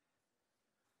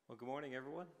Well, good morning,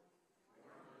 everyone.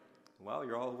 Well,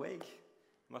 you're all awake.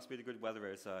 Must be the good weather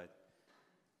outside.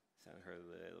 I heard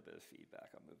a little bit of feedback.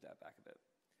 I'll move that back a bit.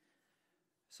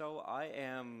 So I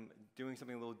am doing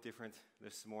something a little different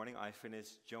this morning. I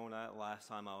finished Jonah last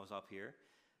time I was up here.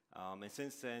 And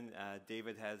since then,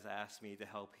 David has asked me to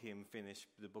help him finish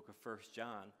the book of 1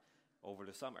 John over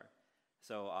the summer.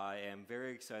 So I am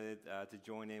very excited to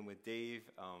join in with Dave.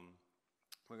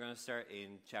 We're going to start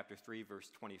in chapter 3, verse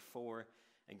 24,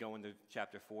 and go into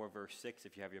chapter 4, verse 6.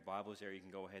 If you have your Bibles there, you can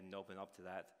go ahead and open up to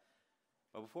that.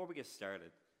 But before we get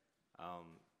started,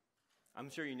 I'm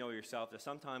sure you know yourself that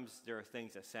sometimes there are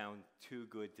things that sound too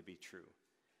good to be true.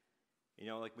 You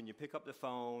know, like when you pick up the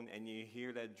phone and you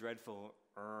hear that dreadful,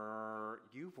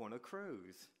 you've won a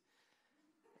cruise.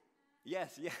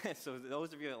 Yes. So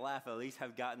those of you that laugh at least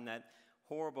have gotten that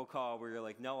horrible call where you're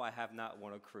like, no, I have not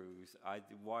won a cruise.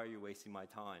 Why are you wasting my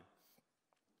time?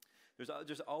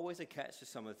 There's always a catch to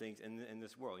some of the things in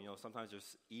this world. You know, sometimes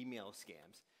there's email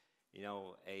scams. You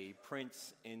know, a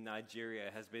prince in Nigeria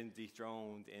has been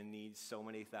dethroned and needs so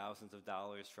many thousands of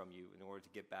dollars from you in order to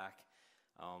get back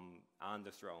on the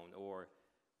throne. Or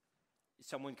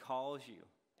someone calls you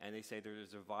and they say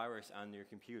there's a virus on your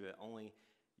computer that only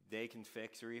they can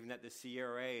fix, or even that the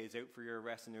CRA is out for your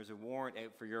arrest and there's a warrant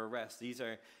out for your arrest. These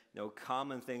are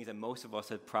common things that most of us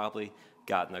have probably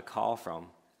gotten a call from.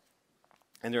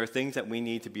 And there are things that we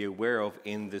need to be aware of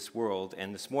in this world.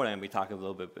 And this morning I'm going to be talking a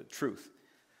little bit about truth.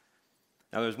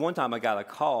 Now, there's one time I got a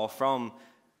call from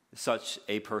such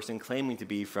a person claiming to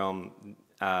be from,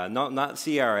 not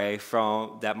CRA,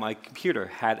 from that my computer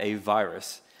had a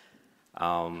virus.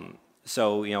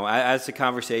 So, as the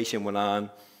conversation went on,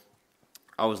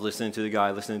 I was listening to the guy,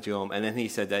 listening to him, and then he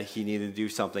said that he needed to do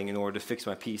something in order to fix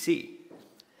my PC.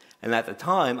 And at the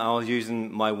time, I was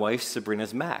using my wife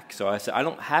Sabrina's Mac. So I said, I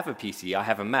don't have a PC, I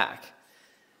have a Mac.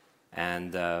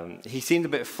 And he seemed a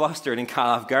bit flustered and caught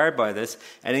off guard by this.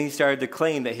 And then he started to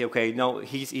claim that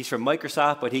he's from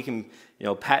Microsoft, but he can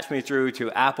patch me through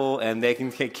to Apple and they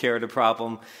can take care of the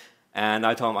problem. And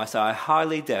I told him, I said, I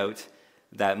highly doubt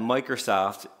that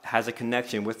Microsoft has a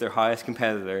connection with their highest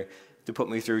competitor to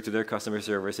put me through to their customer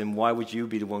service. And why would you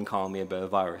be the one calling me about a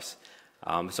virus?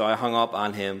 So I hung up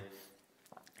on him,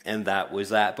 and that was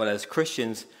that. But as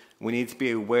Christians, we need to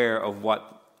be aware of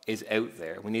what is out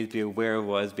there. We need to be aware of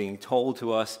what is being told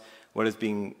to us, what is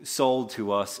being sold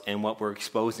to us, and what we're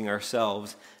exposing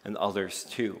ourselves and others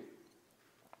to.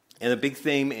 And the big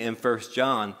theme in 1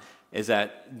 John is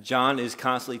that John is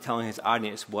constantly telling his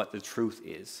audience what the truth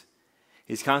is.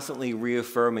 He's constantly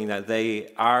reaffirming that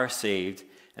they are saved,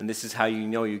 and this is how you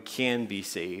know you can be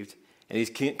saved. And he's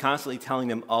constantly telling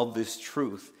them of this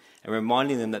truth and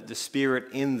reminding them that the Spirit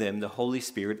in them, the Holy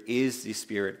Spirit, is the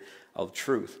Spirit of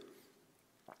truth.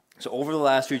 So over the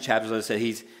last few chapters, as I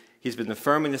said, he's been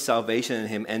affirming the salvation in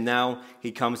him, and now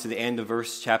he comes to the end of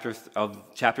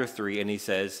chapter 3, and he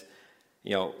says,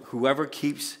 whoever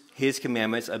keeps his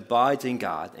commandments abides in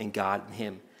God, and God in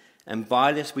him. And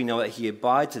by this we know that he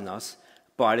abides in us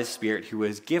by the Spirit who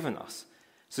has given us.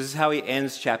 So this is how he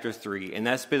ends chapter 3, and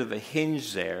that's a bit of a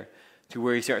hinge there to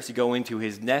where he starts to go into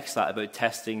his next thought about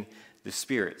testing the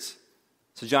spirits.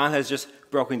 So John has just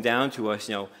broken down to us,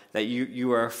 that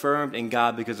you are affirmed in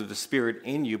God because of the Spirit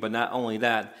in you, but not only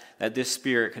that this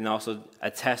Spirit can also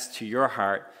attest to your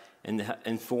heart and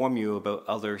inform you about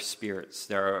other spirits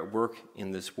that are at work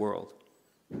in this world.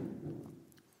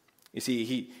 You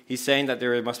see, he's saying that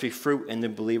there must be fruit in the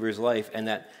believer's life and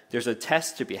that there's a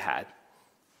test to be had.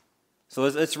 So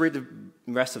let's read the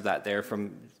rest of that there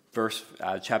from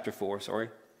chapter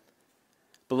 4.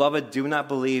 Beloved, do not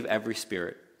believe every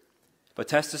spirit, but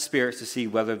test the spirits to see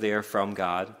whether they are from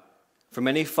God. For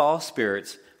many false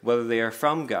spirits, whether they are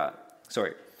from God.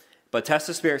 But test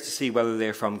the spirits to see whether they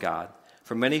are from God.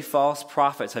 For many false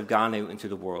prophets have gone out into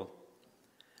the world.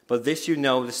 But this you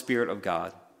know, the Spirit of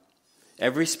God.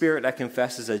 Every spirit that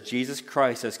confesses that Jesus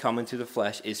Christ has come into the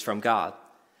flesh is from God.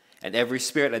 And every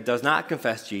spirit that does not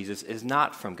confess Jesus is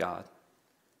not from God.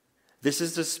 This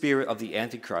is the spirit of the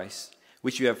Antichrist,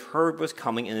 which you have heard was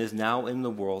coming and is now in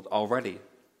the world already.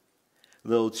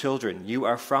 Little children, you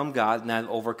are from God and have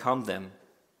overcome them.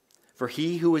 For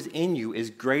he who is in you is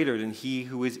greater than he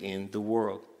who is in the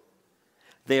world.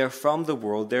 They are from the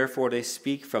world, therefore they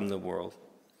speak from the world,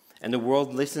 and the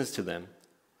world listens to them.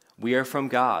 We are from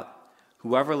God.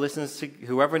 Whoever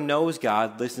knows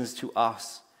God listens to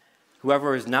us.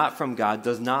 Whoever is not from God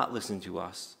does not listen to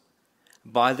us.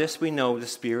 By this we know the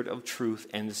spirit of truth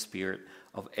and the spirit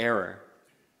of error.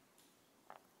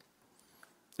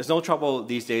 There's no trouble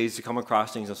these days to come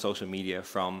across things on social media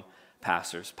from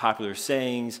pastors, popular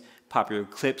sayings, popular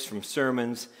clips from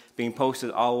sermons being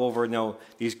posted all over,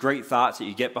 these great thoughts that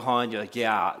you get behind. You're like,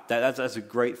 yeah, that's a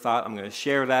great thought. I'm going to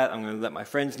share that. I'm going to let my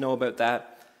friends know about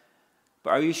that. But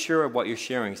are you sure what you're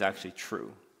sharing is actually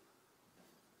true?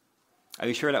 Are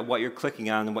you sure that what you're clicking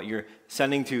on and what you're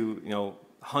sending to,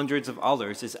 hundreds of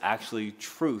others is actually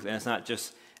truth, and it's not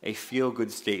just a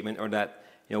feel-good statement, or that,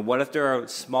 what if there are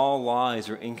small lies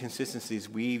or inconsistencies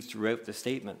weaved throughout the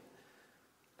statement?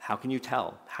 How can you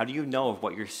tell? How do you know if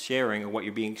what you're sharing or what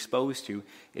you're being exposed to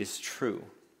is true?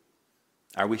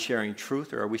 Are we sharing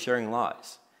truth or are we sharing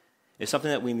lies? It's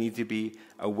something that we need to be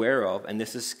aware of, and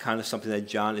this is kind of something that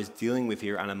John is dealing with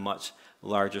here on a much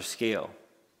larger scale.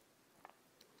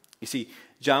 You see,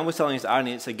 John was telling his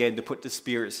audience, again, to put the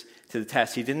spirits to the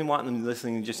test. He didn't want them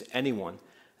listening to just anyone,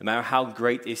 no matter how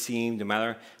great they seemed, no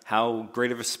matter how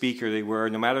great of a speaker they were,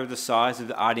 no matter the size of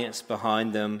the audience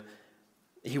behind them.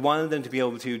 He wanted them to be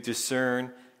able to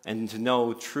discern and to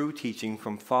know true teaching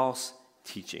from false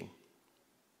teaching.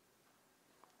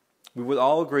 We would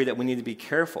all agree that we need to be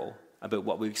careful about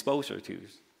what we expose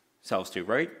ourselves to,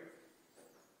 right?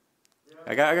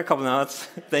 I got a couple nods.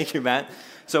 Thank you, Matt.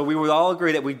 So we would all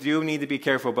agree that we do need to be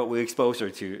careful about what we expose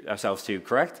ourselves to,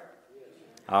 correct?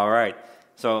 All right.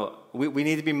 So we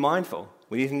need to be mindful.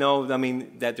 We need to know,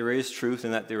 that there is truth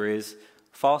and that there is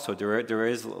falsehood. There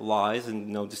is lies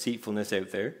and deceitfulness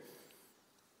out there.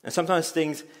 And sometimes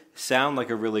things sound like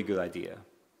a really good idea.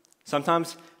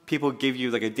 Sometimes people give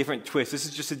you like a different twist. This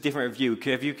is just a different view.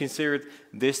 Have you considered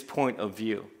this point of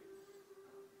view?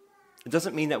 It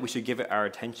doesn't mean that we should give it our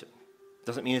attention. It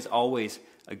doesn't mean it's always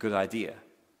a good idea.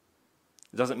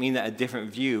 It doesn't mean that a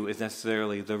different view is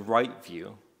necessarily the right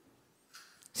view.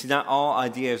 See, not all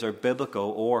ideas are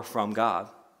biblical or from God.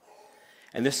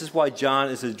 And this is why John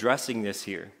is addressing this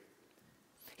here.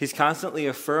 He's constantly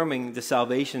affirming the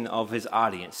salvation of his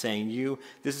audience, saying,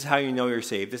 this is how you know you're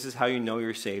saved. This is how you know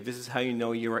you're saved. This is how you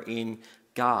know you are in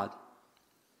God.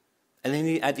 And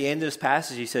then at the end of this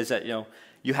passage, he says that,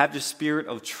 you have the spirit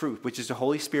of truth, which is the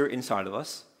Holy Spirit inside of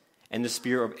us, and the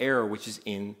spirit of error, which is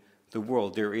in the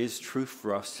world. There is truth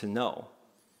for us to know.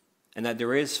 And that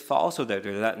there is falsehood out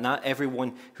there, that not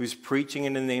everyone who's preaching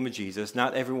in the name of Jesus,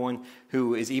 not everyone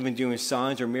who is even doing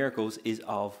signs or miracles is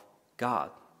of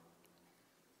God.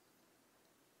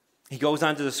 He goes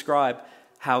on to describe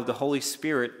how the Holy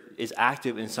Spirit is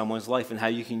active in someone's life and how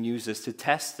you can use this to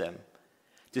test them,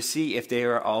 to see if they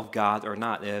are of God or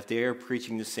not, and if they are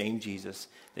preaching the same Jesus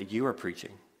that you are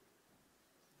preaching.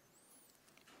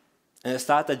 And it's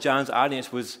thought that John's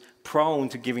audience was prone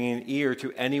to giving an ear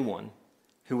to anyone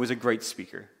who was a great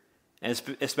speaker, and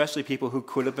especially people who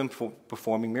could have been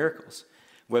performing miracles,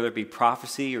 whether it be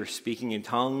prophecy or speaking in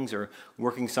tongues or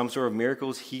working some sort of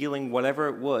miracles, healing, whatever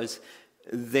it was.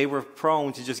 They were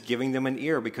prone to just giving them an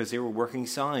ear because they were working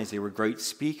signs. They were great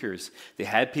speakers. They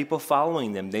had people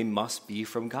following them. They must be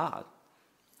from God.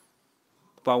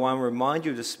 But I want to remind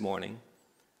you this morning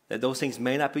that those things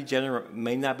may not be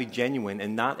genuine,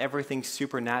 and not everything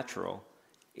supernatural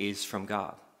is from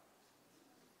God.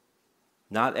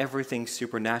 Not everything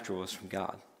supernatural is from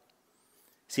God.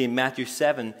 See, in Matthew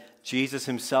 7, Jesus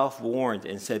himself warned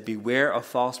and said, "Beware of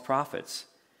false prophets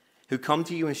who come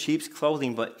to you in sheep's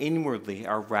clothing, but inwardly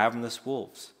are ravenous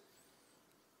wolves."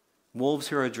 Wolves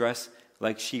who are dressed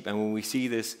like sheep. And when we see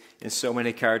this in so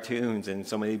many cartoons and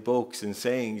so many books and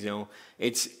sayings,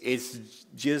 it's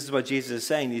just what Jesus is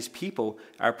saying. These people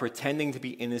are pretending to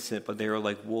be innocent, but they are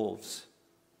like wolves.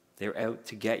 They're out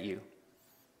to get you.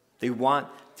 They want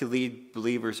to lead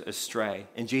believers astray.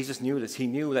 And Jesus knew this. He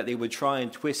knew that they would try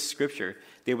and twist Scripture.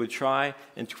 They would try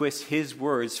and twist his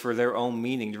words for their own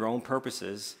meaning, their own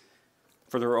purposes,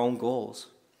 for their own goals.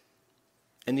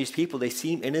 And these people, they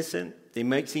seem innocent. They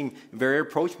might seem very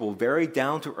approachable, very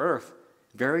down to earth,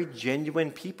 very genuine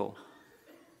people.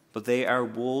 But they are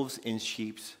wolves in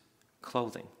sheep's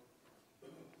clothing.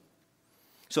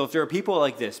 So if there are people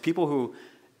like this, people who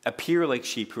appear like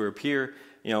sheep, who appear,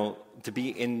 to be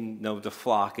in the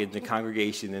flock, in the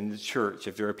congregation, in the church,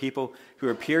 if there are people who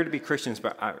appear to be Christians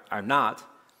but are not,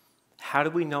 how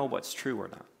do we know what's true or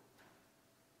not?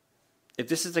 If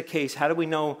this is the case, how do we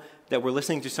know that we're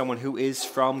listening to someone who is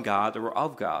from God or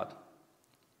of God?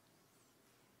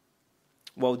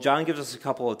 Well, John gives us a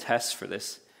couple of tests for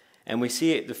this, and we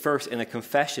see it the first in a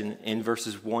confession in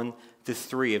verses 1 to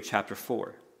 3 of chapter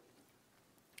 4.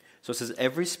 So it says,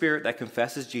 "Every spirit that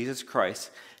confesses Jesus Christ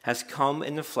has come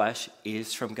in the flesh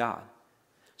is from God."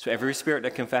 So every spirit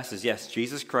that confesses, yes,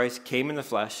 Jesus Christ came in the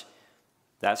flesh,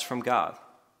 that's from God.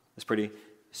 It's pretty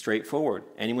straightforward.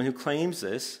 Anyone who claims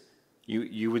this,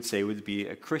 you would say would be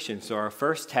a Christian. So our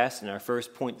first test and our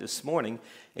first point this morning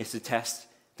is to test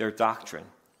their doctrine.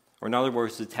 Or in other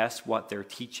words, to test what they're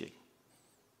teaching.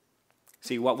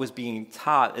 See, what was being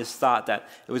taught is it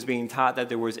was being taught that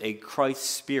there was a Christ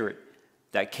spirit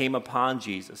that came upon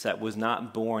Jesus that was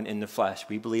not born in the flesh.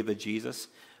 We believe that Jesus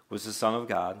was the Son of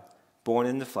God, born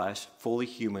in the flesh, fully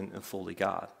human and fully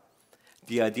God.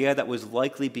 The idea that was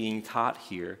likely being taught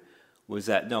here was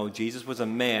that, no, Jesus was a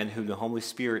man whom the Holy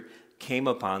Spirit came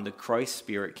upon, the Christ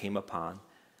Spirit came upon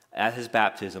at his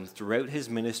baptism, throughout his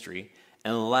ministry,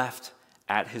 and left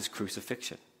at his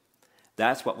crucifixion.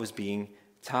 That's what was being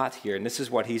taught here, and this is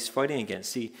what he's fighting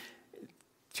against. See,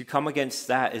 to come against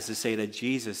that is to say that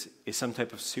Jesus is some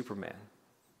type of Superman,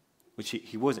 which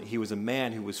he wasn't. He was a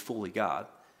man who was fully God.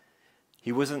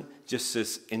 He wasn't just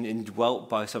this indwelt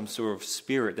by some sort of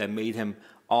spirit that made him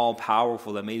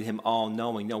all-powerful, that made him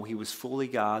all-knowing. No, he was fully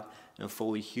God and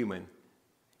fully human.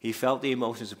 He felt the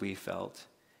emotions that we felt.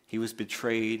 He was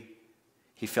betrayed.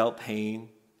 He felt pain.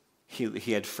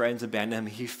 He had friends abandon him.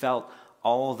 He felt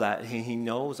all of that. He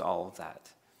knows all of that.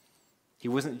 He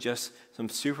wasn't just some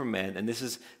Superman, and this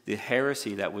is the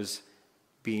heresy that was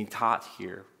being taught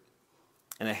here.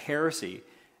 And a heresy,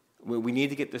 we need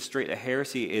to get this straight, a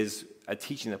heresy is a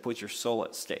teaching that puts your soul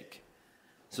at stake.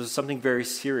 So it's something very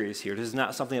serious here. This is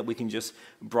not something that we can just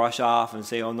brush off and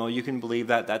say, oh no, you can believe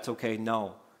that, that's okay.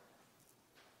 No.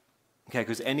 Okay,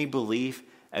 because any belief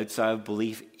outside of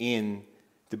belief in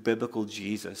the biblical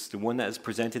Jesus, the one that is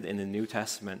presented in the New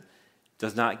Testament,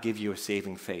 does not give you a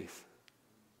saving faith.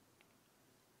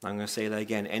 I'm going to say that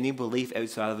again. Any belief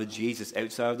outside of a Jesus,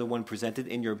 outside of the one presented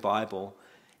in your Bible,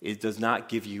 it does not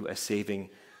give you a saving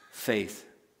faith.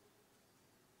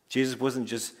 Jesus wasn't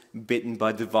just bitten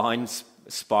by divine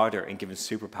Sparta and given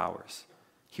superpowers.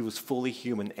 He was fully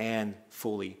human and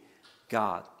fully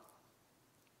God.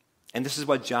 And this is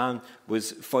what John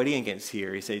was fighting against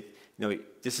here. He said,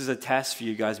 this is a test for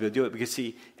you guys to be able to do it. Because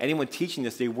see, anyone teaching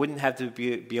this, they wouldn't have to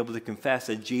be able to confess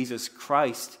that Jesus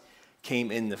Christ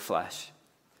came in the flesh.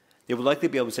 They would likely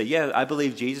be able to say, yeah, I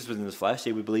believe Jesus was in the flesh.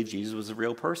 They would believe Jesus was a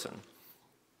real person.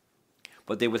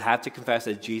 But they would have to confess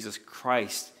that Jesus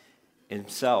Christ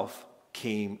himself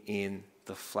came in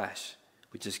the flesh,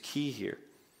 which is key here.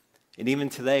 And even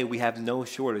today, we have no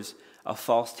shortage of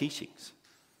false teachings.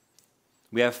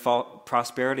 We have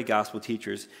prosperity gospel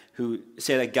teachers who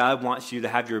say that God wants you to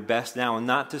have your best now and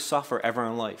not to suffer ever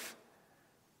in life.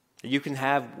 You can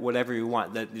have whatever you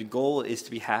want. That the goal is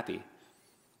to be happy.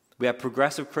 We have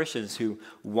progressive Christians who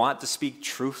want to speak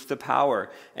truth to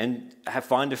power and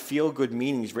find the feel-good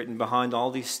meanings written behind all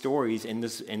these stories in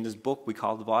this book we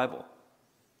call the Bible.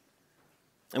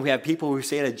 And we have people who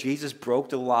say that Jesus broke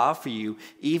the law for you,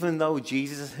 even though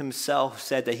Jesus himself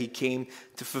said that he came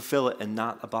to fulfill it and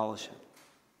not abolish it.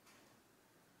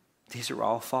 These are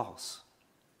all false.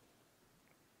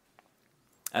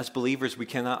 As believers, we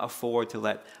cannot afford to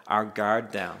let our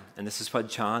guard down. And this is what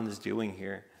John is doing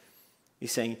here.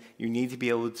 He's saying you need to be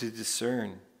able to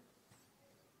discern.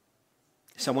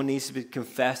 Someone needs to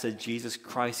confess that Jesus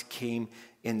Christ came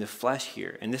in the flesh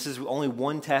here. And this is only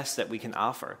one test that we can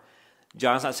offer.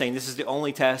 John's not saying this is the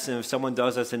only test, and if someone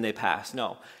does this, then they pass.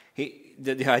 No.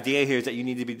 The idea here is that you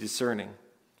need to be discerning.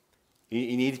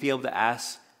 You need to be able to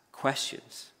ask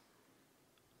questions.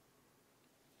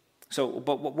 So,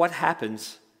 but what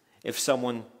happens if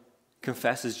someone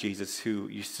confesses Jesus who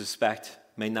you suspect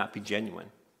may not be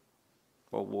genuine?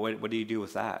 Well, what do you do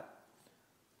with that?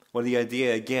 Well, the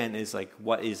idea, again, is like,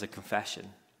 what is a confession?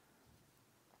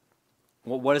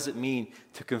 What does it mean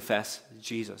to confess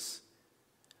Jesus?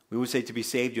 We would say to be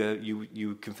saved,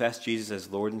 you confess Jesus as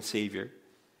Lord and Savior,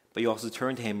 but you also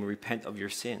turn to him and repent of your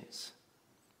sins.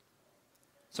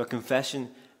 So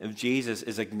confession of Jesus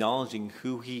is acknowledging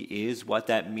who he is, what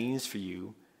that means for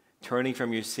you, turning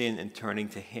from your sin and turning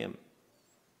to him.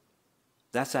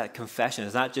 That's that confession.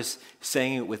 It's not just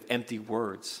saying it with empty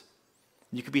words.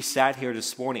 You could be sat here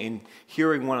this morning and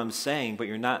hearing what I'm saying, but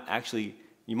you might not actually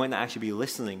be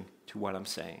listening to what I'm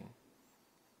saying.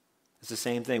 It's the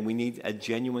same thing. We need a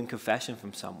genuine confession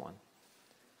from someone.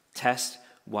 Test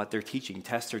what they're teaching.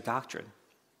 Test their doctrine.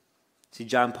 See,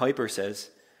 John Piper says,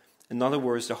 in other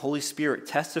words, the Holy Spirit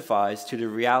testifies to the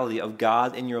reality of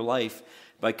God in your life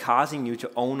by causing you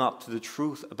to own up to the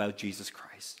truth about Jesus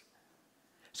Christ.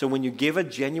 So when you give a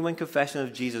genuine confession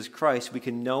of Jesus Christ, we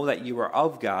can know that you are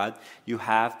of God. You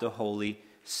have the Holy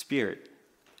Spirit.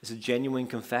 It's a genuine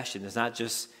confession. It's not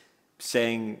just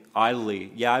saying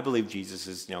idly, yeah, I believe Jesus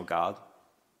is, God.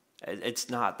 It's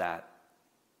not that.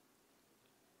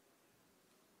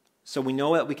 So we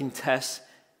know that we can test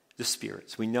the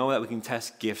spirits. We know that we can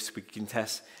test gifts. We can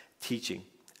test teaching.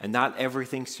 And not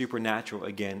everything supernatural,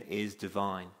 again, is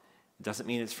divine. It doesn't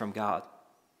mean it's from God.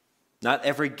 Not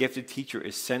every gifted teacher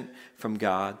is sent from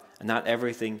God, and not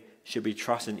everything should be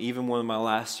trusted. Even one of my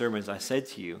last sermons, I said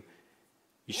to you,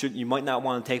 you might not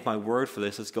want to take my word for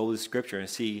this. Let's go to Scripture and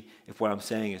see if what I'm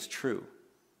saying is true.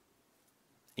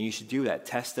 And you should do that.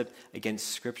 Test it against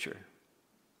Scripture.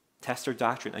 Test our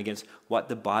doctrine against what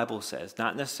the Bible says.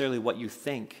 Not necessarily what you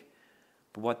think,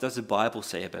 but what does the Bible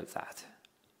say about that?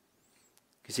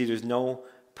 You see, there's no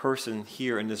person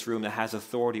here in this room that has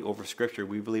authority over Scripture.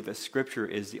 We believe that Scripture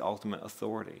is the ultimate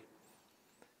authority.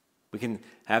 We can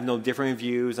have no different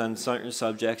views on certain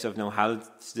subjects of how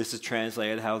this is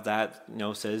translated, how that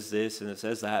says this and it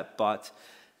says that, but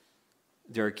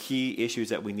there are key issues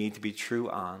that we need to be true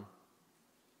on.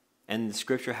 And the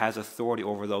Scripture has authority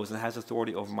over those, and it has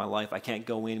authority over my life. I can't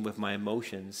go in with my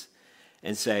emotions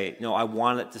and say, no, I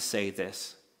want it to say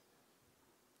this.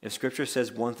 If Scripture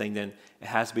says one thing, then it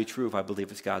has to be true if I believe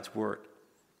it's God's word.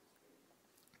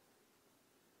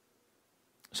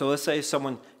 So let's say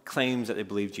someone claims that they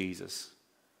believe Jesus.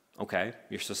 Okay,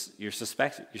 you're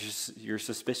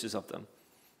suspicious of them.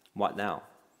 What now?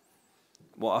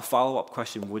 Well, a follow-up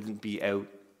question wouldn't be out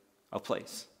of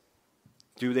place.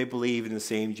 Do they believe in the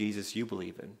same Jesus you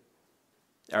believe in?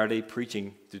 Are they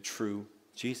preaching the true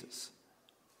Jesus?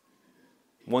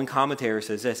 One commentator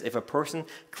says this: if a person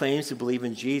claims to believe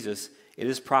in Jesus, it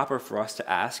is proper for us to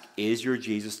ask, is your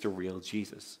Jesus the real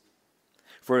Jesus?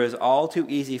 For it is all too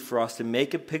easy for us to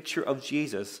make a picture of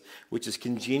Jesus which is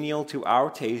congenial to our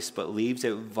taste but leaves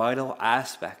out vital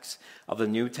aspects of the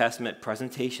New Testament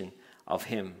presentation of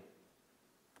him.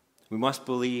 We must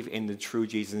believe in the true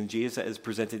Jesus, and Jesus that is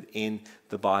presented in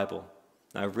the Bible.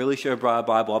 Now, I really should have brought a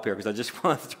Bible up here because I just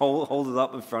wanted to hold it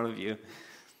up in front of you.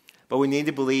 But we need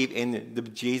to believe in the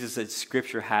Jesus that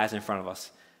Scripture has in front of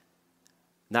us.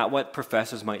 Not what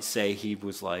professors might say he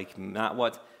was like, not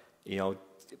what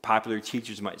popular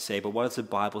teachers might say, but what does the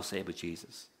Bible say about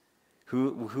Jesus?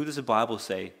 Who does the Bible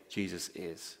say Jesus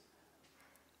is?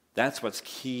 That's what's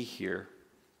key here.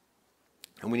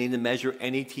 And we need to measure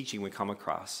any teaching we come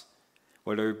across,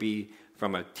 whether it be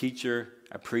from a teacher,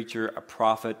 a preacher, a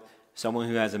prophet, someone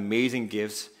who has amazing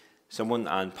gifts, someone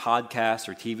on podcasts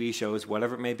or TV shows,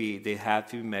 whatever it may be. They have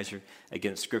to be measured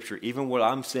against Scripture. Even what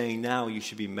I'm saying now, you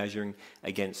should be measuring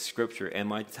against Scripture.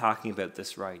 Am I talking about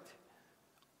this right?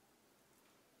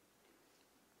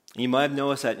 You might have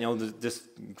noticed that this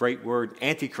great word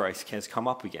Antichrist has come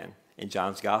up again in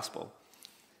John's Gospel.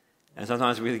 And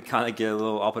sometimes we kind of get a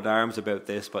little up in arms about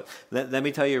this, but let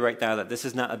me tell you right now that this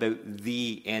is not about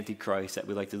the Antichrist that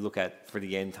we like to look at for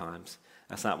the end times.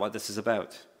 That's not what this is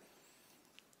about.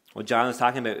 What John is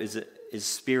talking about is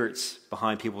spirits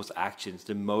behind people's actions,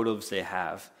 the motives they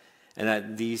have, and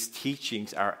that these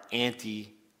teachings are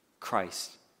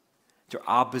anti-Christ. They're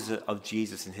opposite of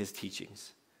Jesus and his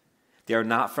teachings. They are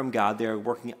not from God. They are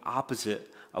working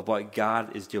opposite of what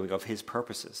God is doing, of his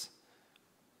purposes.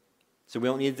 So we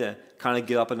don't need to kind of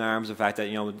get up in arms of the fact that,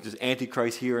 there's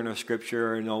Antichrist here in our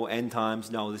Scripture, or end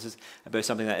times. No, this is about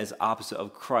something that is opposite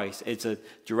of Christ. It's a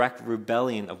direct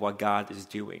rebellion of what God is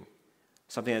doing.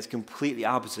 Something that's completely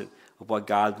opposite of what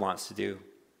God wants to do.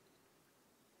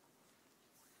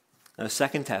 Now, the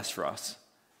second test for us.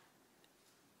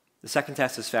 The second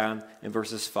test is found in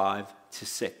verses 5 to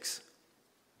 6.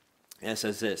 And it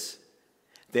says this: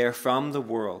 they are from the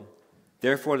world,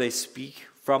 therefore they speak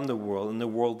from the world, and the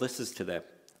world listens to them.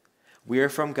 We are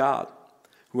from God.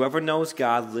 Whoever knows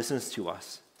God listens to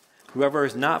us. Whoever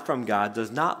is not from God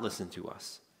does not listen to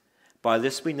us. By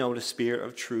this we know the spirit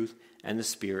of truth and the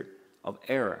spirit of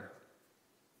error.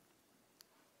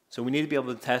 So we need to be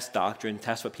able to test doctrine,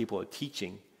 test what people are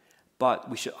teaching, but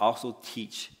we should also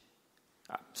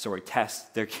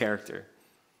test their character.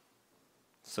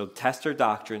 So test their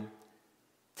doctrine,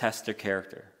 test their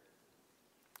character.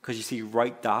 Because you see,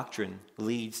 right doctrine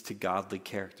leads to godly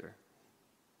character.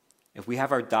 If we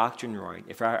have our doctrine right,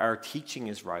 if our teaching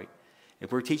is right,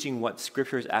 if we're teaching what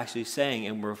Scripture is actually saying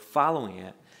and we're following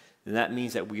it, then that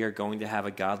means that we are going to have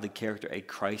a godly character, a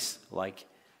Christ-like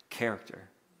character.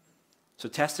 So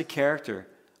test the character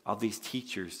of these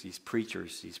teachers, these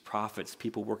preachers, these prophets,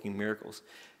 people working miracles.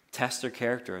 Test their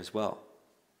character as well.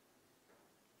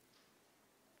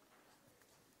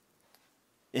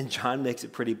 And John makes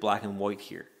it pretty black and white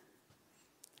here.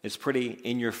 It's pretty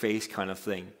in-your-face kind of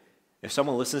thing. If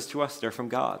someone listens to us, they're from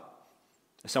God.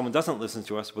 If someone doesn't listen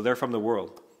to us, well, they're from the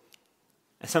world.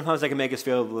 And sometimes that can make us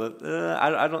feel,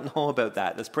 I don't know about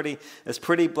that. That's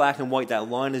pretty black and white. That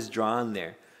line is drawn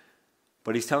there.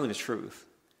 But he's telling the truth.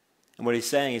 And what he's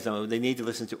saying is they need to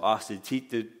listen to us, the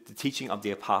teaching of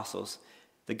the apostles.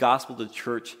 The gospel the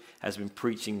church has been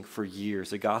preaching for years.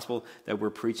 The gospel that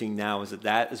we're preaching now is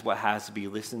that is what has to be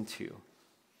listened to.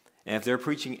 And if they're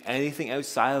preaching anything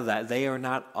outside of that, they are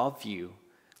not of you.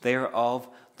 They are of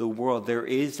the world. There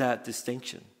is that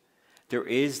distinction. There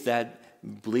is that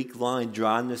bleak line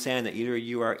drawn in the sand that either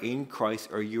you are in Christ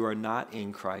or you are not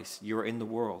in Christ. You are in the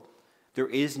world. There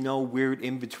is no weird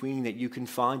in-between that you can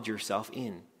find yourself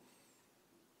in.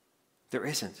 There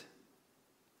isn't.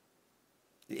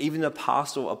 Even the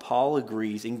Apostle Paul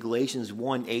agrees in Galatians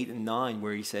 1, 8 and 9,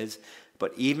 where he says,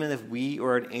 "But even if we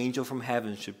or an angel from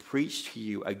heaven should preach to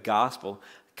you a gospel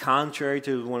contrary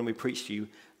to the one we preach to you,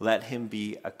 let him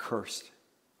be accursed.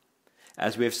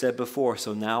 As we have said before,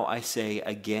 so now I say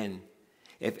again,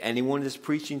 if anyone is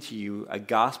preaching to you a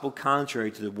gospel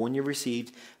contrary to the one you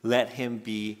received, let him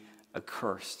be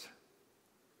accursed."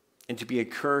 And to be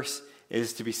accursed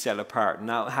is to be set apart,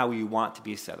 not how you want to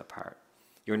be set apart.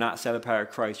 You're not set apart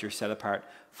at Christ, you're set apart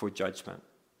for judgment.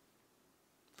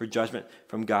 For judgment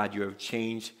from God, you have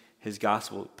changed his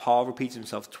gospel. Paul repeats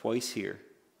himself twice here.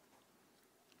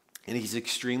 And he's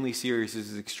extremely serious. This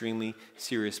is an extremely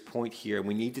serious point here. And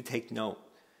we need to take note.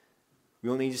 We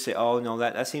don't need to say, oh, no,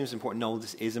 that seems important. No,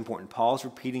 this is important. Paul's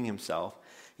repeating himself.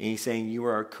 And he's saying, you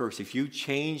are accursed. If you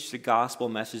change the gospel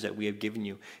message that we have given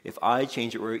you, if I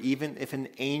change it, or even if an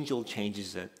angel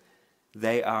changes it,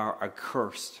 they are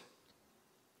accursed.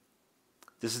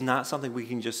 This is not something we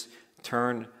can just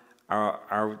turn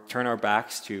our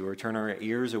backs to or turn our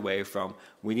ears away from.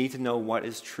 We need to know what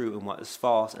is true and what is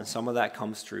false, and some of that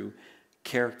comes through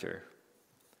character.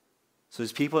 So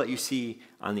there's people that you see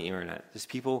on the internet. There's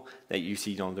people that you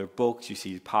see, their books, you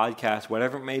see podcasts,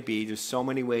 whatever it may be. There's so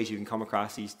many ways you can come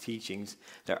across these teachings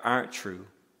that aren't true.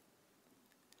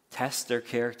 Test their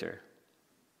character.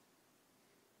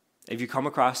 If you come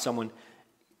across someone,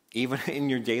 even in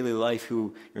your daily life,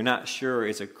 who you're not sure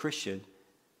is a Christian,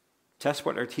 test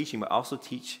what they're teaching, but also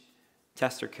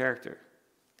test their character.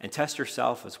 And test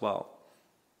yourself as well.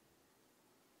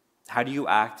 How do you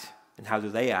act and how do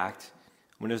they act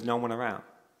when there's no one around?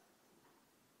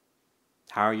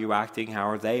 How are you acting? How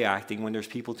are they acting when there's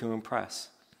people to impress?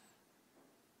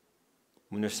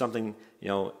 When there's something,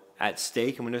 at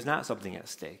stake and when there's not something at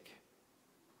stake?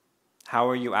 How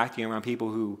are you acting around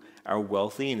people who are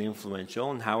wealthy and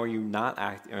influential, and how are you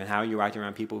acting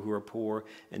around people who are poor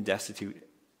and destitute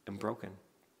and broken?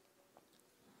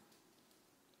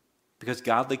 Because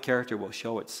godly character will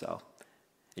show itself,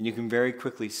 and you can very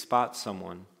quickly spot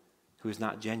someone who is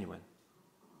not genuine.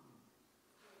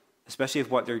 Especially if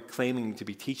what they're claiming to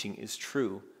be teaching is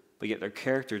true, but yet their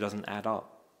character doesn't add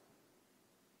up.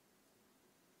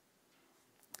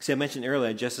 See, I mentioned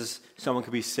earlier, just as someone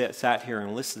could be sat here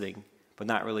and listening, but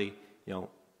not really,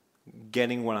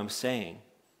 getting what I'm saying,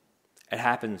 it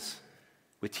happens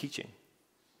with teaching.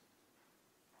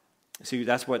 See,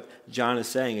 that's what John is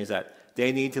saying, is that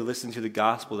they need to listen to the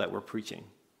gospel that we're preaching.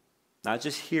 Not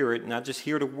just hear it, not just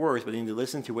hear the words, but they need to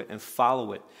listen to it and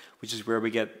follow it, which is where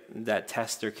we get that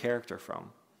test their character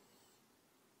from.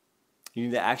 You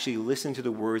need to actually listen to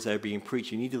the words that are being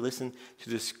preached. You need to listen to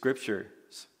the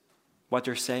scriptures, what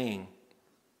they're saying.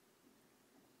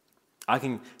 I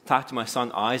can talk to my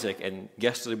son Isaac, and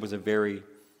yesterday was a very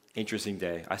interesting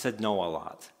day. I said no a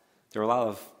lot. There were a lot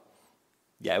of,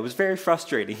 it was very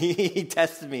frustrating. He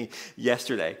tested me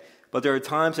yesterday. But there are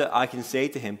times that I can say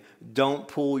to him, don't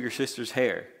pull your sister's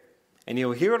hair. And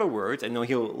he'll hear the words, and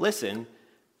he'll listen,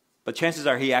 but chances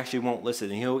are he actually won't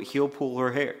listen, and he'll pull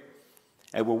her hair.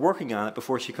 And we're working on it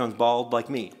before she comes bald like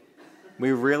me.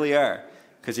 We really are,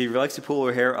 because he likes to pull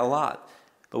her hair a lot.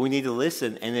 But we need to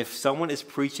listen, and if someone is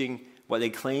preaching what they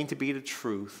claim to be the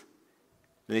truth,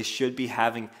 then they should be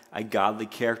having a godly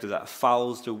character that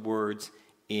follows the words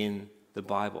in the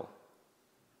Bible.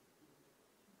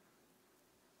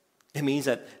 It means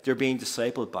that they're being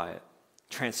discipled by it,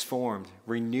 transformed,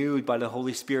 renewed by the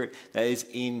Holy Spirit that is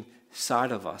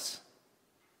inside of us.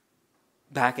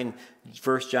 Back in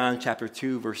 1 John chapter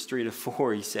 2, verse 3 to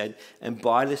 4, he said, "And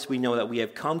by this we know that we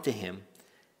have come to him,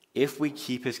 if we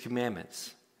keep his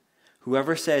commandments.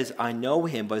 Whoever says, 'I know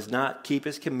him,' but does not keep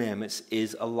his commandments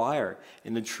is a liar,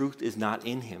 and the truth is not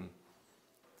in him."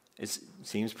 It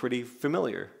seems pretty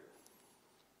familiar.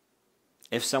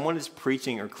 If someone is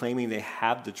preaching or claiming they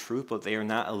have the truth, but they are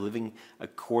not living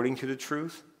according to the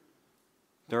truth,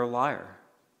 they're a liar.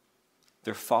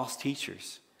 They're false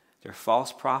teachers. They're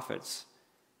false prophets.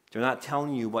 They're not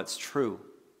telling you what's true.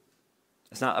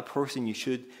 It's not a person you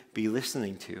should be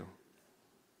listening to.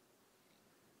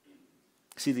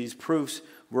 See, these proofs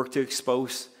work to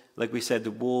expose, like we said,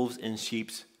 the wolves in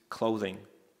sheep's clothing.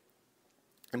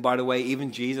 And by the way,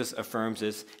 even Jesus affirms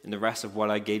this in the rest of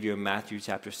what I gave you in Matthew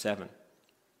chapter 7.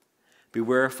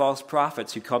 "Beware of false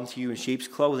prophets who come to you in sheep's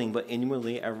clothing, but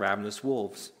inwardly are ravenous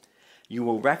wolves. You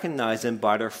will recognize them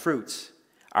by their fruits.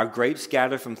 Are grapes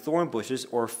gathered from thorn bushes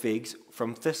or figs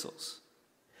from thistles?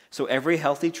 So every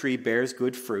healthy tree bears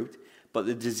good fruit, but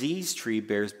the diseased tree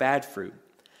bears bad fruit.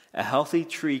 A healthy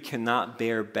tree cannot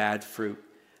bear bad fruit,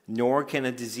 nor can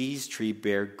a diseased tree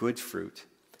bear good fruit.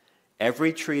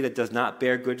 Every tree that does not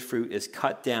bear good fruit is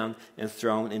cut down and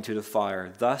thrown into the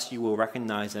fire. Thus you will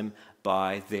recognize them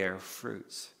by their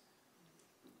fruits.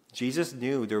 Jesus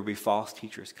knew there would be false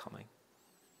teachers coming.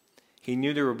 He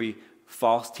knew there would be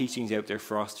false teachings out there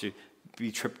for us to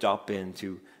be tripped up in,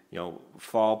 to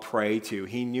fall prey to.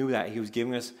 He knew that. He was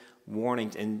giving us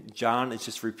warnings, and John is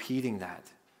just repeating that.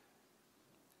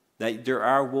 That there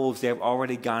are wolves, they have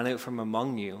already gone out from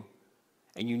among you,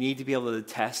 and you need to be able to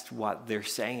test what they're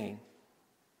saying.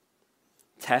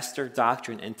 Test their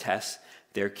doctrine and test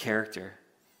their character.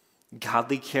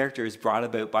 Godly character is brought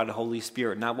about by the Holy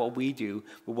Spirit, not what we do,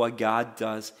 but what God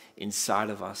does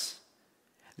inside of us.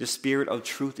 The Spirit of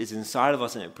truth is inside of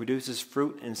us, and it produces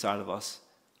fruit inside of us.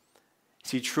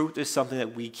 See, truth is something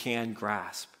that we can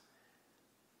grasp.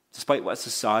 Despite what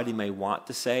society may want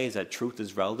to say, is that truth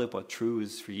is relative. What true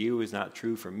is for you is not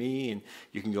true for me, and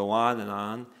you can go on and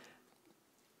on.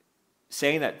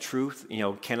 Saying that truth,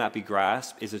 cannot be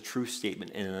grasped is a true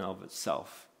statement in and of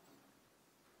itself.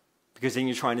 Because then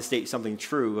you're trying to state something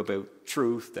true about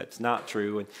truth that's not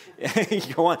true, and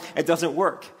you go on. It doesn't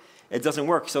work. It doesn't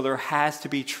work. So there has to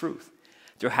be truth.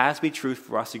 There has to be truth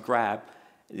for us to grab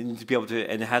and to be able to,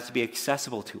 and it has to be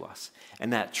accessible to us.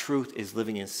 And that truth is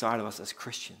living inside of us as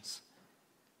Christians.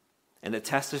 And it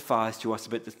testifies to us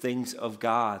about the things of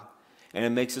God. And it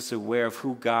makes us aware of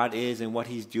who God is and what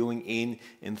he's doing in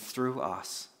and through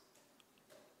us.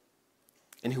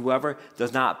 And whoever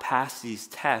does not pass these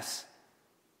tests,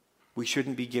 we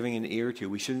shouldn't be giving an ear to.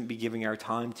 We shouldn't be giving our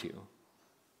time to.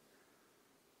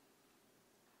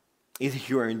 Either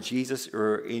you are in Jesus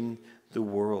or in the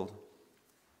world.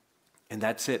 And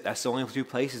that's it. That's the only two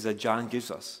places that John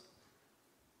gives us.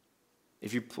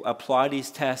 If you apply these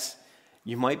tests,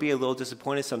 you might be a little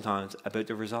disappointed sometimes about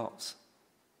the results.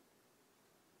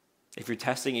 If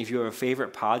you have a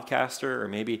favorite podcaster or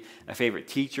maybe a favorite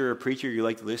teacher or preacher you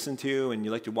like to listen to and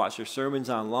you like to watch their sermons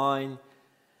online,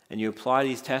 and you apply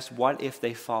these tests, what if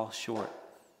they fall short?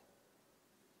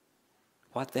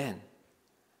 What then?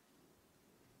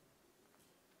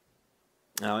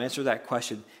 Now, I'll answer that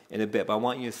question in a bit, but I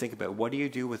want you to think about, what do you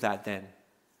do with that then?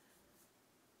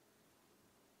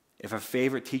 If a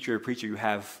favorite teacher or preacher you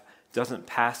have doesn't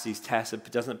pass these tests,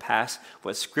 it doesn't pass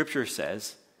what Scripture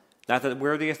says, not that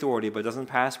we're the authority, but doesn't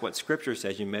pass what Scripture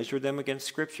says, you measure them against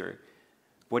Scripture,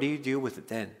 what do you do with it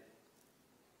then?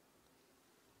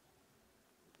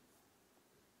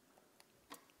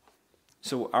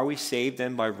 So are we saved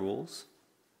then by rules?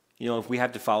 If we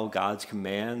have to follow God's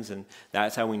commands and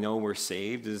that's how we know we're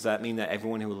saved, does that mean that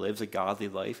everyone who lives a godly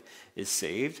life is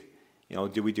saved?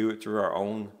 Do we do it through our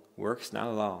own works?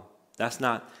 Not at all. That's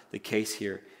not the case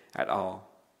here at all.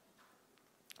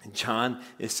 And John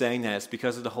is saying that it's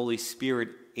because of the Holy Spirit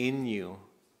in you.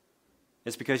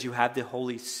 It's because you have the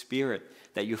Holy Spirit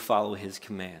that you follow his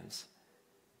commands,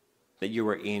 that you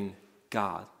are in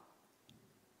God.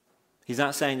 He's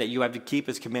not saying that you have to keep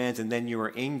his commands and then you are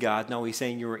in God. No, he's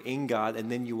saying you are in God and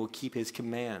then you will keep his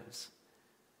commands.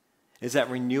 It's that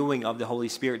renewing of the Holy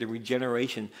Spirit, the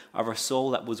regeneration of our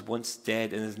soul that was once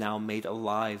dead and is now made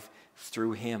alive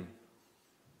through him.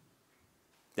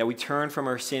 That we turn from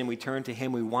our sin, we turn to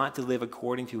him. We want to live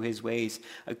according to his ways,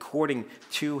 according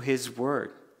to his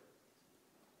word.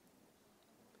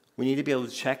 We need to be able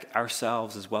to check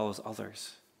ourselves as well as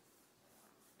others.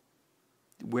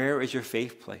 Where is your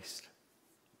faith placed?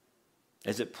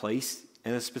 Is it placed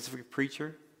in a specific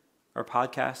preacher or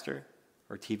podcaster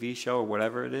or TV show or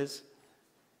whatever it is?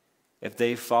 If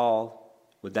they fall,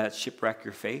 would that shipwreck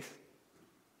your faith?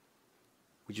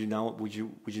 Would you know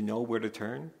where to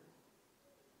turn?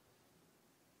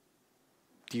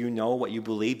 Do you know what you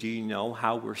believe? Do you know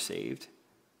how we're saved?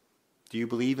 Do you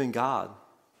believe in God?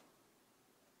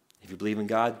 If you believe in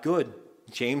God, good.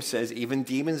 James says even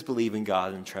demons believe in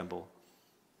God and tremble.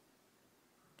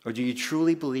 Or do you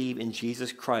truly believe in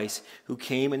Jesus Christ, who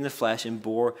came in the flesh and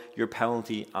bore your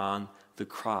penalty on the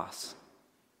cross?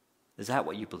 Is that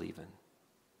what you believe in?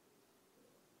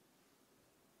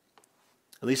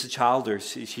 Elisa Childers,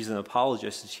 she's an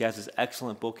apologist, and she has this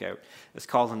excellent book out. It's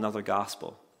called Another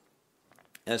Gospel.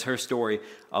 And it's her story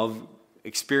of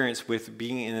experience with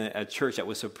being in a church that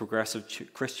was a progressive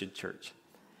Christian church.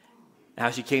 And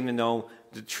how she came to know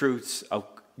the truths of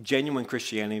genuine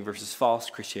Christianity versus false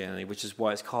Christianity, which is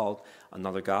why it's called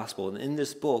Another Gospel. And in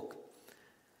this book,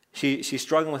 she's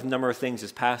struggling with a number of things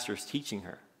as pastors teaching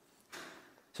her.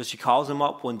 So she calls him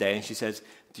up one day and she says,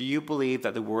 do you believe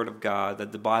that the Word of God,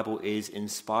 that the Bible is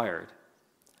inspired?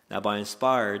 Now, by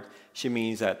inspired, she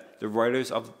means that the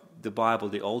writers of the Bible,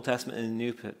 the Old Testament and the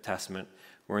New Testament,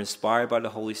 were inspired by the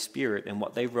Holy Spirit, and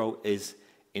what they wrote is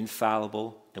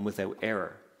infallible and without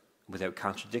error, without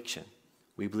contradiction.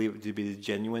 We believe it to be the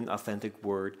genuine, authentic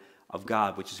Word of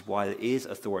God, which is why it is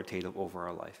authoritative over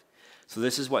our life. So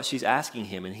this is what she's asking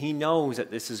him, and he knows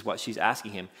that this is what she's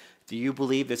asking him. Do you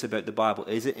believe this about the Bible?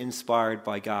 Is it inspired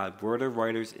by God? Were the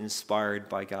writers inspired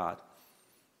by God?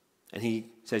 And he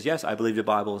says, yes, I believe the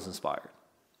Bible is inspired.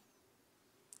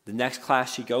 The next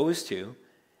class she goes to,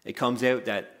 it comes out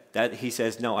that he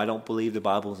says, no, I don't believe the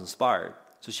Bible is inspired.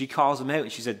 So she calls him out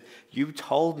and she said, you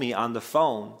told me on the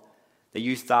phone that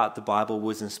you thought the Bible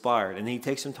was inspired. And he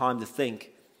takes some time to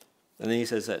think, and then he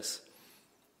says this,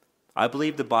 I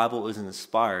believe the Bible is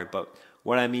inspired, but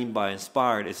what I mean by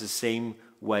inspired is the same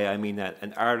way I mean that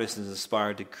an artist is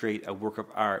inspired to create a work of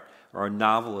art, or a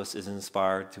novelist is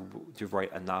inspired to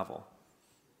write a novel.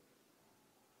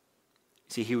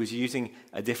 See, he was using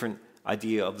a different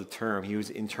idea of the term. He was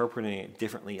interpreting it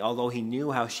differently. Although he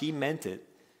knew how she meant it,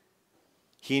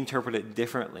 he interpreted it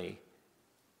differently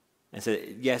and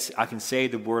said, yes, I can say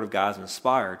the Word of God is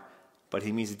inspired, but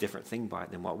he means a different thing by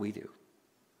it than what we do.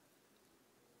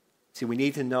 See, we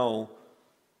need to know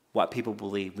what people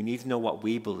believe. We need to know what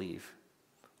we believe.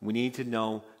 We need to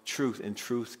know truth, and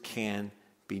truth can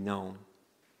be known.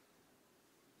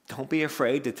 Don't be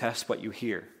afraid to test what you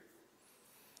hear.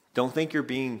 Don't think you're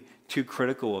being too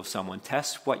critical of someone.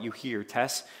 Test what you hear.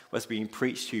 Test what's being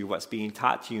preached to you, what's being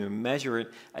taught to you, and measure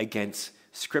it against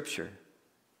Scripture.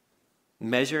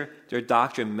 Measure their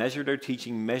doctrine, measure their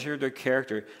teaching, measure their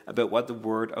character about what the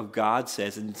Word of God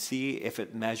says, and see if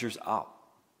it measures up.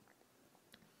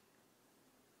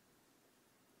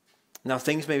 Now,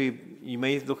 you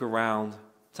may look around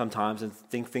sometimes and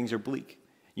think things are bleak.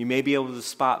 You may be able to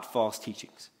spot false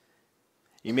teachings.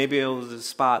 You may be able to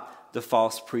spot the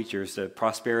false preachers, the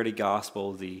prosperity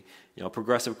gospel, the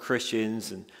progressive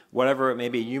Christians, and whatever it may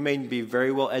be. You may be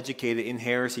very well educated in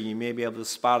heresy. You may be able to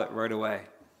spot it right away.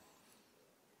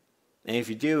 And if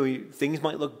you do, things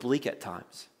might look bleak at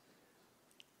times.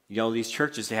 These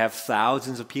churches, they have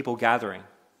thousands of people gathering.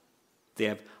 They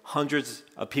have hundreds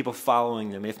of people following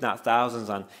them, if not thousands,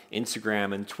 on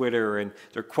Instagram and Twitter, and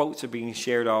their quotes are being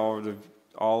shared all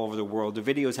over the world. The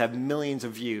videos have millions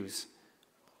of views.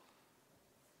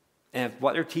 And if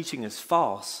what they're teaching is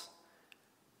false,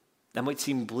 that might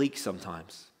seem bleak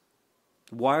sometimes.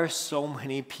 Why are so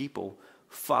many people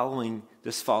following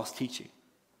this false teaching?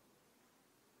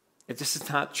 If this is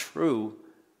not true,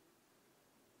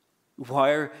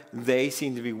 why are they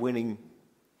seem to be winning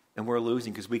and we're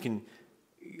losing because we can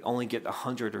only get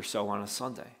 100 or so on a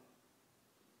Sunday?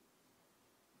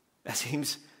 It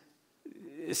seems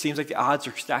like the odds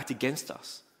are stacked against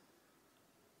us.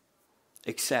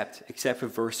 Except for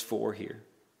verse 4 here.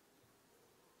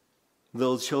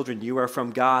 Little children, you are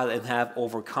from God and have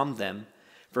overcome them,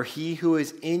 for he who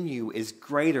is in you is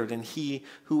greater than he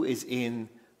who is in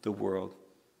the world.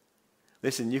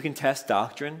 Listen, you can test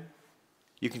doctrine,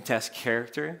 you can test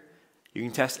character, you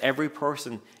can test every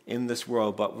person in this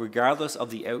world, but regardless of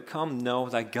the outcome, know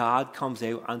that God comes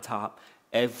out on top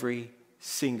every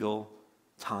single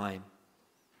time.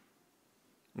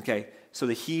 Okay, so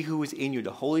the he who is in you, the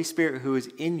Holy Spirit who is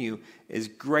in you, is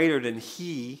greater than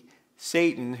he,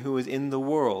 Satan, who is in the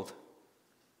world.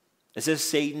 It says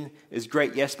Satan is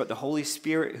great, yes, but the Holy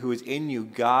Spirit who is in you,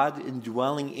 God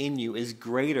indwelling in you, is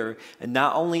greater. And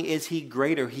not only is he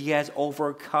greater, he has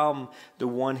overcome the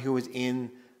one who is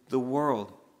in the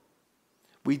world.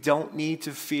 We don't need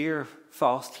to fear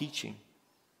false teaching.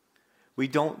 We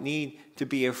don't need to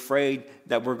be afraid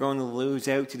that we're going to lose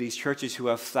out to these churches who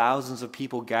have thousands of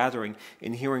people gathering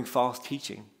and hearing false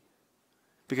teaching.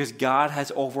 Because God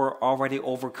has already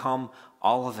overcome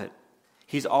all of it.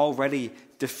 He's already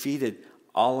defeated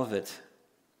all of it.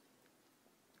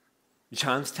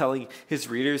 John's telling his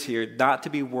readers here not to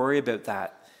be worried about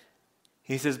that.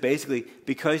 He says basically,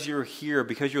 because you're here,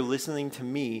 because you're listening to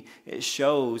me, it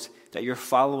shows that you're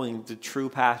following the true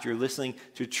path. You're listening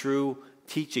to true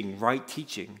teaching, right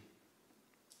teaching.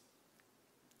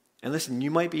 And listen,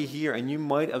 you might be here and you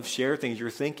might have shared things you're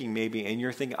thinking maybe, and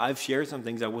you're thinking, I've shared some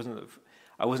things I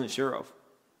wasn't sure of.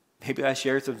 Maybe I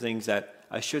shared some things that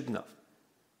I shouldn't have.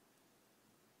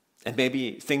 And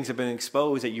maybe things have been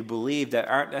exposed that you believe that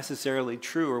aren't necessarily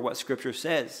true or what Scripture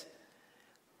says.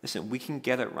 Listen, we can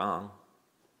get it wrong.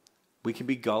 We can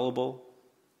be gullible.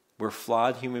 We're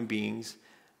flawed human beings,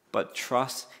 but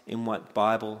trust in what the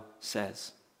Bible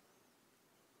says.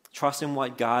 Trust in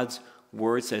what God's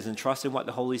word says, and trust in what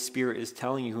the Holy Spirit is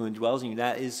telling you, who indwells in you.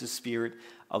 That is the Spirit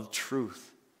of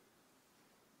truth.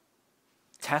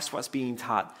 Test what's being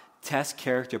taught. Test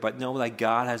character, but know that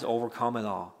God has overcome it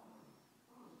all.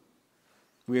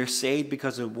 We are saved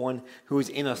because of one who is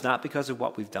in us, not because of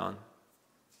what we've done.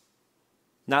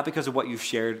 Not because of what you've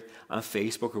shared on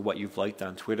Facebook or what you've liked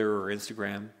on Twitter or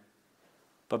Instagram,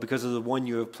 but because of the one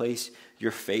you have placed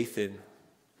your faith in.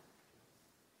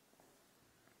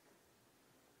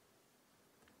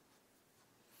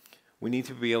 We need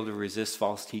to be able to resist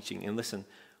false teaching. And listen,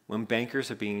 when bankers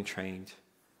are being trained,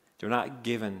 they're not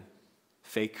given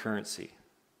fake currency.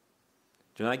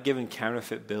 They're not given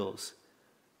counterfeit bills.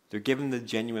 They're given the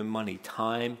genuine money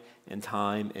time and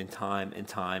time and time and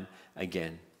time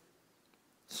again,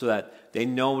 so that they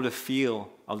know the feel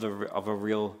of a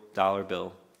real dollar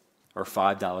bill, or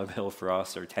 $5 bill for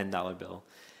us, or $10 bill.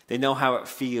 They know how it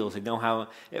feels. They know how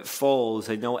it folds.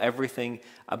 They know everything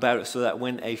about it, so that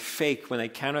when a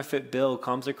counterfeit bill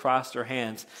comes across their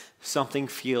hands, something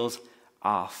feels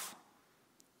off.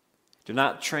 They're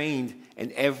not trained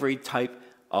in every type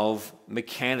of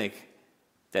mechanic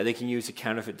that they can use to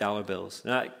counterfeit dollar bills.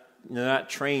 They're not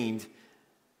trained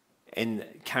in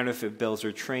counterfeit bills.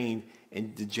 They're trained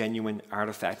in the genuine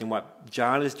artifact. And what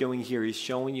John is doing here is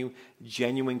showing you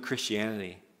genuine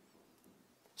Christianity.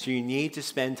 So you need to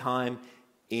spend time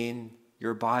in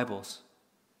your Bibles.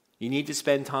 You need to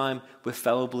spend time with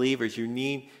fellow believers. You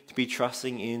need to be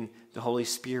trusting in the Holy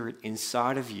Spirit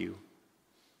inside of you.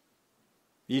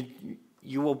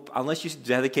 You will, unless you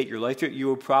dedicate your life to it, you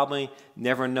will probably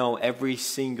never know every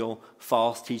single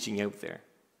false teaching out there.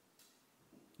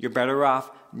 You're better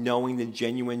off knowing the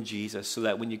genuine Jesus, so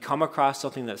that when you come across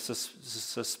something that's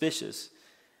suspicious,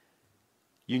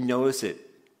 you notice it.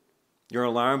 Your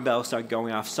alarm bells start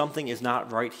going off. Something is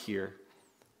not right here.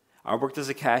 I worked as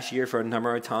a cashier for a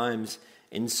number of times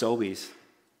in Sobeys.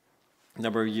 A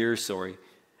number of years,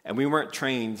 and we weren't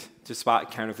trained to spot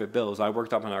counterfeit bills. I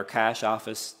worked up in our cash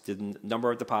office, did a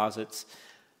number of deposits.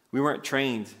 We weren't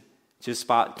trained to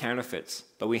spot counterfeits,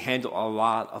 but we handled a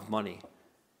lot of money.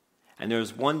 And there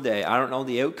was one day, I don't know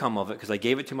the outcome of it because I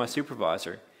gave it to my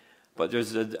supervisor, but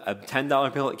there's a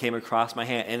 $10 bill that came across my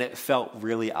hand, and it felt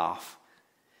really off.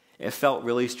 It felt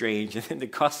really strange. And the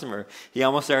customer, he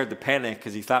almost started to panic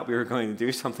because he thought we were going to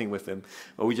do something with him.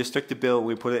 But we just took the bill,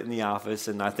 we put it in the office,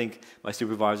 and I think my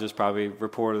supervisors probably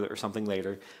reported it or something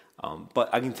later.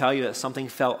 But I can tell you that something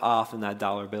felt off in that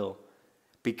dollar bill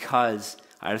because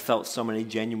I had felt so many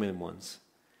genuine ones.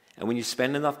 And when you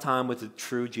spend enough time with the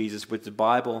true Jesus, with the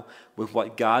Bible, with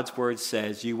what God's Word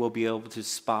says, you will be able to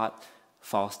spot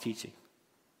false teaching.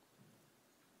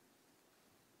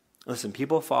 Listen,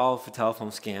 people fall for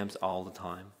telephone scams all the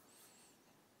time.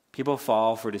 People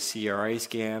fall for the CRA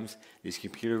scams, these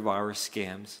computer virus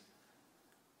scams.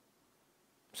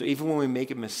 So even when we make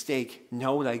a mistake,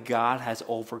 know that God has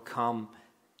overcome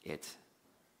it.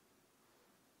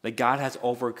 That God has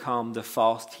overcome the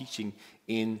false teaching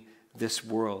in this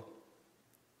world.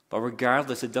 But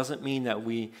regardless, it doesn't mean that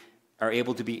we are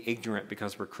able to be ignorant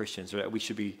because we're Christians, or that we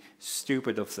should be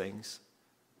stupid of things.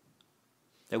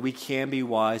 That we can be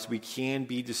wise, we can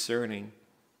be discerning.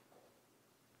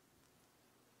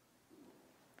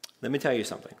 Let me tell you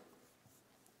something.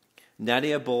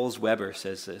 Nadia Bowles-Weber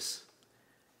says this: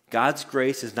 God's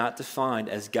grace is not defined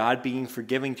as God being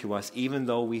forgiving to us even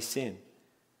though we sin.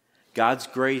 God's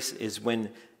grace is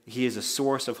when He is a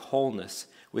source of wholeness,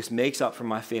 which makes up for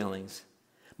my failings.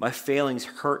 My failings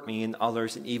hurt me and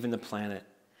others and even the planet.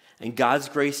 And God's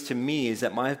grace to me is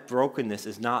that my brokenness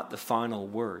is not the final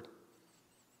word.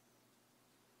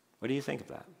 What do you think of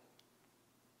that?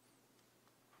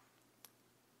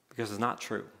 Because it's not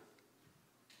true.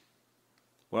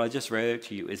 What I just read out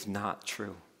to you is not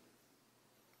true.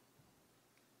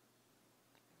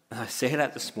 And I say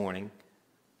that this morning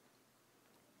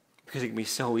because it can be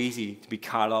so easy to be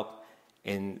caught up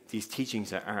in these teachings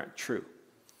that aren't true.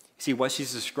 See, what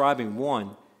she's describing,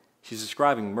 she's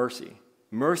describing mercy.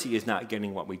 Mercy is not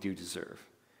getting what we do deserve.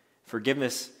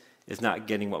 Forgiveness is not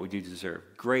getting what we do deserve.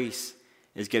 Grace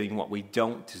is getting what we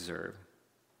don't deserve.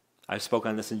 I spoke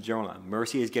on this in Jonah.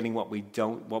 Mercy is getting what we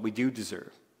do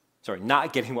deserve. Sorry,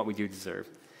 not getting what we do deserve.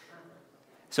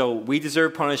 So we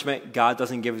deserve punishment. God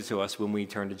doesn't give it to us when we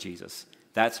turn to Jesus.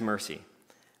 That's mercy.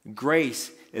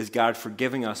 Grace is God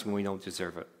forgiving us when we don't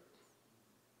deserve it.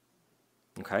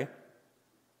 Okay?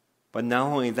 But not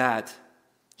only that,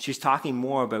 she's talking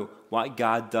more about what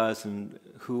God does and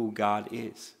who God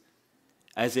is.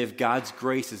 As if God's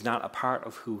grace is not a part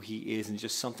of who He is and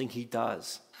just something He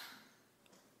does.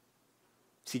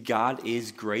 See, God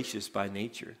is gracious by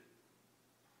nature.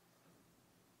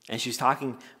 And she's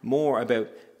talking more about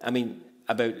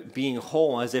about being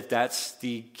whole as if that's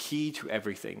the key to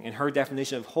everything. And her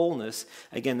definition of wholeness,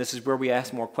 again, this is where we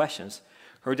ask more questions.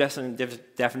 Her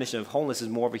definition of wholeness is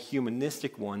more of a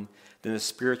humanistic one than a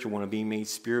spiritual one of being made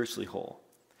spiritually whole.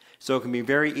 So it can be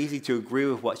very easy to agree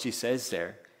with what she says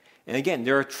there. And again,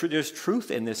 there's truth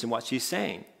in this in what she's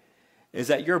saying, is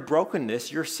that your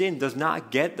brokenness, your sin does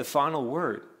not get the final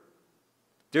word.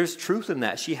 There's truth in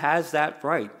that. She has that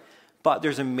right. But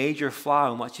there's a major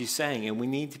flaw in what she's saying, and we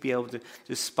need to be able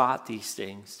to spot these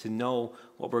things, to know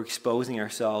what we're exposing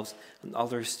ourselves and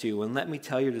others to. And let me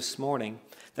tell you this morning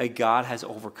that God has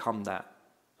overcome that,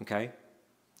 okay?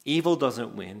 Evil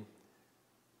doesn't win.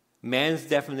 Man's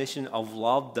definition of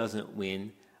love doesn't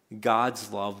win.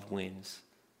 God's love wins.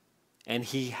 And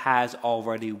he has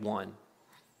already won.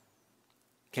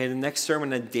 Okay, the next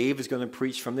sermon that Dave is going to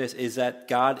preach from this is that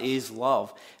God is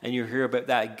love. And you'll hear about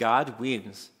that. God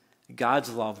wins. God's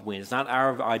love wins. Not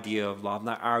our idea of love,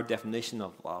 not our definition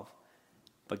of love,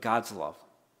 but God's love.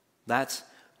 That's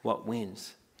what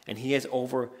wins. And he has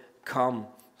overcome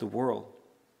the world.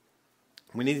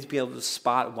 We need to be able to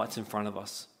spot what's in front of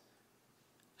us.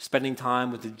 Spending time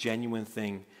with the genuine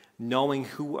thing. Knowing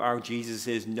who our Jesus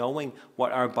is. Knowing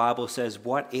what our Bible says,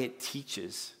 what it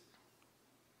teaches.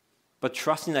 But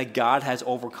trusting that God has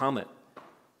overcome it.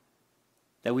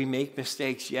 That we make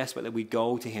mistakes, yes, but that we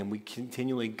go to him. We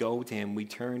continually go to him. We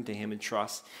turn to him and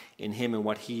trust in him and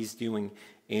what he's doing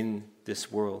in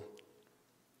this world.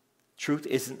 Truth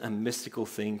isn't a mystical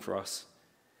thing for us.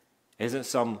 It isn't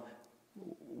some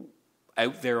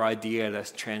out there idea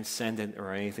that's transcendent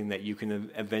or anything that you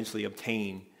can eventually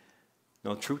obtain.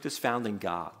 No, truth is found in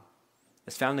God.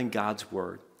 It's found in God's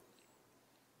word.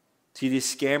 See,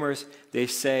 these scammers, they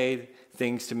say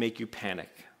things to make you panic.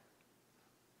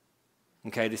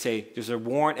 Okay, they say there's a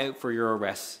warrant out for your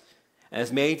arrest, and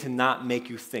it's made to not make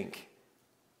you think.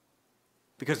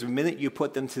 Because the minute you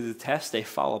put them to the test, they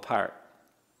fall apart.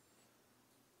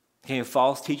 Okay, and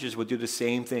false teachers will do the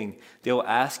same thing. They'll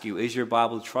ask you, is your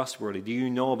Bible trustworthy? Do you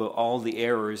know about all the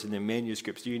errors in the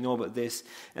manuscripts? Do you know about this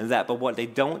and that? But what they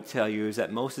don't tell you is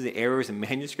that most of the errors in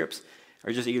manuscripts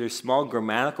are just either small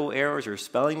grammatical errors or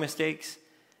spelling mistakes.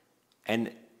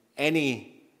 And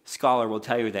any scholar will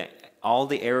tell you that all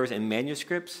the errors in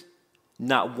manuscripts,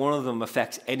 not one of them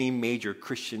affects any major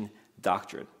Christian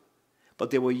doctrine.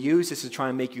 But they will use this to try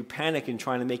and make you panic and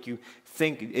trying to make you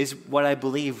think, is what I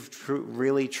believe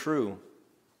really true?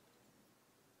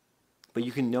 But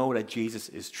you can know that Jesus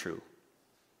is true.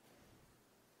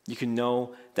 You can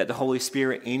know that the Holy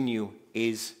Spirit in you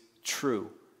is true.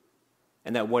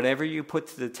 And that whatever you put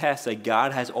to the test, that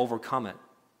God has overcome it.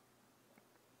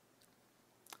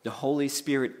 The Holy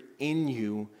Spirit in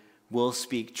you will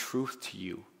speak truth to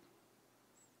you.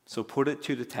 So put it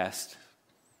to the test.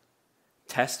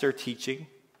 Test their teaching,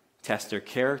 test their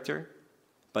character,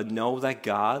 but know that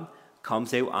God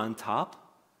comes out on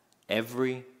top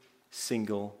every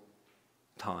single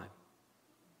time.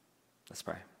 Let's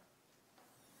pray.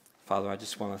 Father, I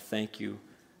just want to thank you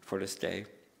for this day.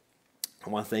 I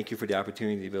want to thank you for the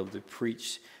opportunity to be able to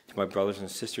preach to my brothers and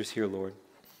sisters here, Lord.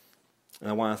 And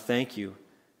I want to thank you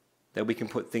that we can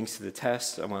put things to the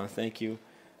test. I want to thank you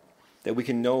that we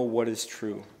can know what is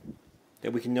true,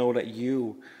 that we can know that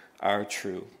you are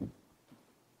true,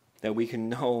 that we can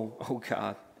know, oh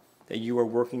God, that you are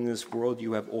working in this world,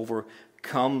 you have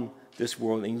overcome this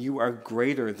world, and you are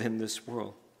greater than this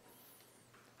world.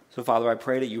 So, Father, I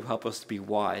pray that you help us to be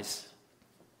wise,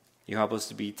 you help us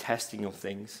to be testing of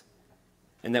things,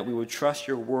 and that we would trust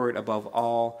your word above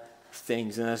all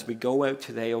things. And as we go out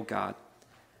today, oh God,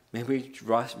 may we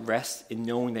rest in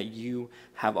knowing that you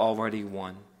have already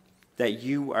won, that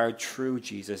you are true,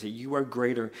 Jesus, that you are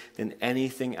greater than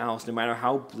anything else, no matter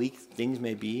how bleak things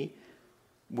may be,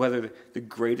 whether the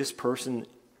greatest person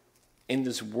in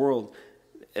this world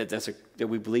that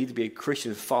we believe to be a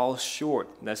Christian falls short,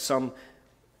 that some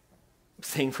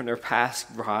thing from their past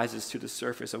rises to the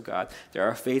surface, oh God, that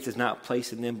our faith is not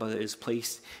placed in them, but it is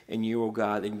placed in you, oh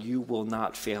God, and you will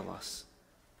not fail us.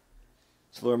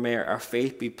 So, Lord, may our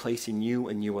faith be placed in you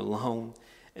and you alone.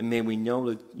 And may we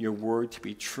know your word to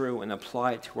be true and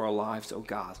apply it to our lives, oh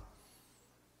God.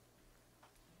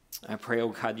 I pray, oh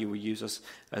God, you will use us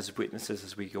as witnesses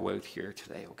as we go out here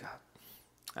today, oh God.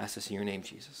 I ask this in your name,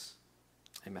 Jesus.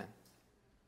 Amen.